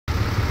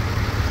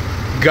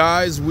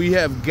Guys, we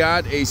have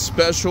got a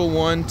special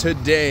one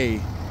today.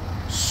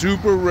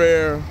 Super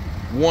rare,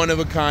 one of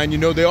a kind. You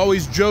know, they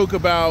always joke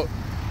about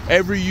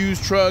every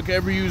used truck,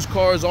 every used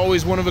car is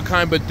always one of a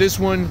kind, but this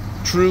one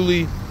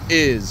truly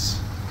is.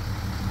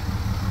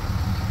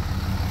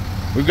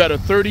 We've got a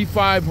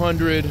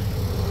 3500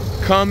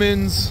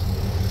 Cummins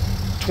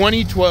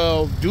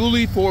 2012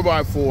 dually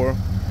 4x4.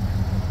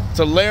 It's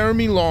a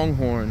Laramie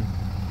Longhorn.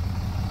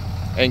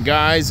 And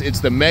guys, it's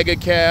the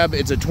Megacab.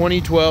 It's a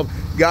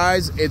 2012.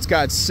 Guys, it's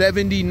got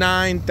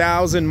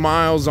 79,000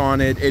 miles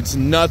on it. It's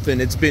nothing.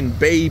 It's been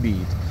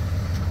babied.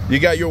 You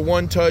got your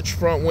one-touch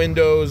front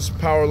windows,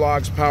 power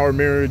locks, power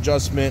mirror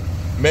adjustment,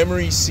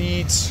 memory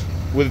seats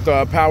with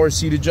power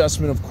seat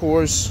adjustment, of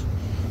course.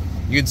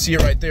 You can see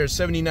it right there,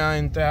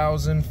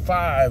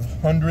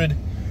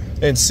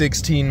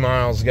 79,516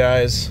 miles,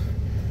 guys.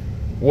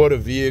 What a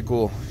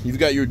vehicle. You've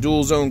got your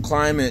dual zone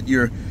climate,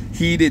 your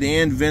heated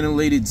and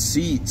ventilated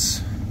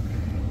seats,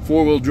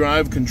 four-wheel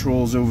drive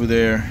controls over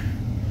there.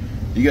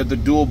 You got the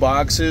dual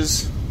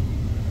boxes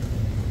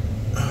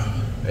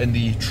and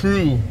the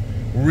true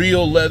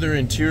real leather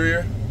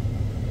interior.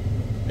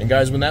 And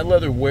guys, when that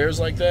leather wears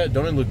like that,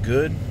 don't it look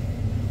good?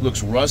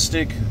 Looks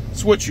rustic.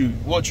 It's what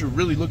you're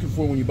really looking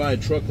for when you buy a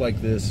truck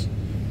like this.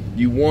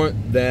 You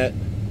want that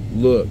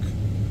look.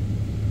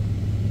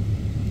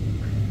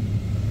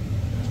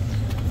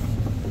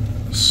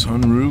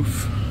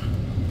 Sunroof.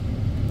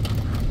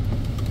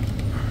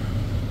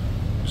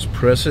 Just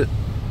press it.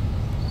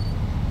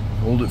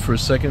 Hold it for a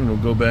second, it'll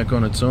go back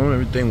on its own.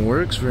 Everything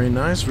works. Very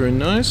nice, very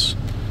nice.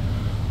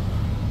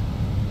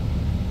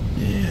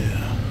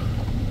 Yeah.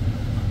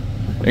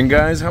 And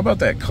guys, how about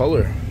that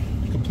color?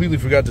 Completely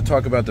forgot to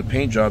talk about the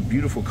paint job.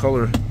 Beautiful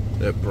color,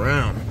 that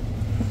brown.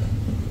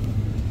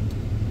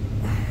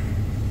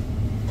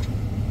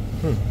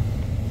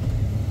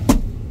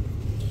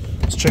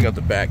 Let's check out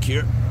the back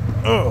here.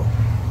 Oh.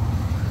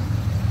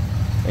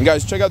 And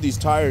guys, check out these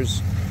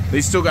tires. They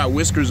still got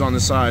whiskers on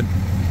the side.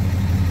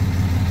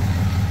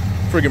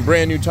 Freaking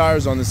brand new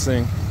tires on this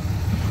thing.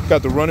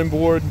 Got the running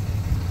board,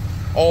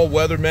 all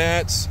weather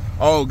mats.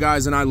 Oh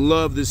guys, and I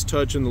love this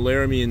touch in the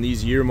Laramie and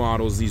these year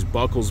models, these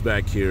buckles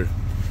back here.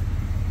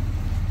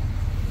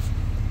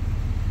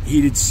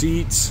 Heated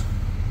seats.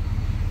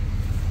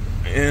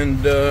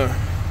 And I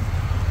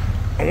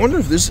wonder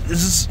if this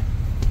is,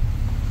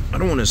 I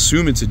don't want to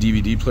assume it's a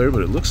DVD player,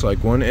 but it looks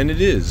like one, and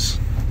it is.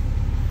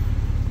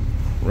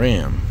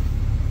 Ram.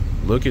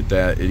 Look at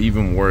that, it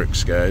even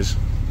works, guys.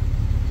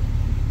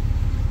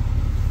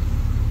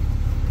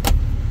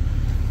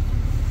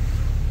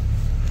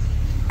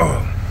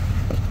 Oh.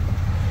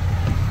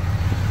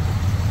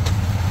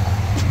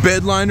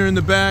 Bed liner in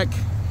the back,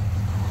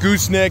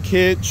 gooseneck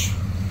hitch,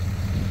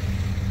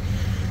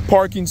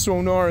 parking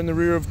sonar in the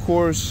rear, of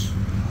course,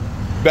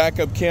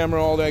 backup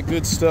camera, all that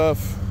good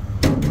stuff.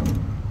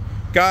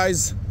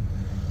 Guys,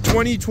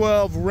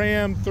 2012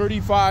 Ram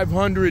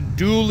 3500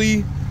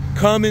 dually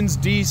Cummins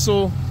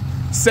diesel,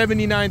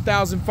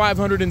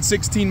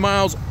 79,516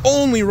 miles,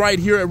 only right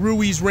here at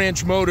Ruiz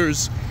Ranch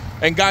Motors.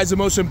 And guys, the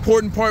most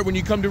important part when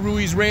you come to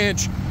Ruiz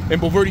Ranch in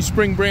Bulverde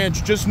Spring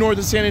Branch, just north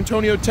of San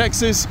Antonio,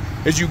 Texas,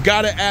 is you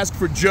gotta ask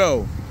for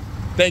Joe.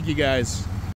 Thank you, guys.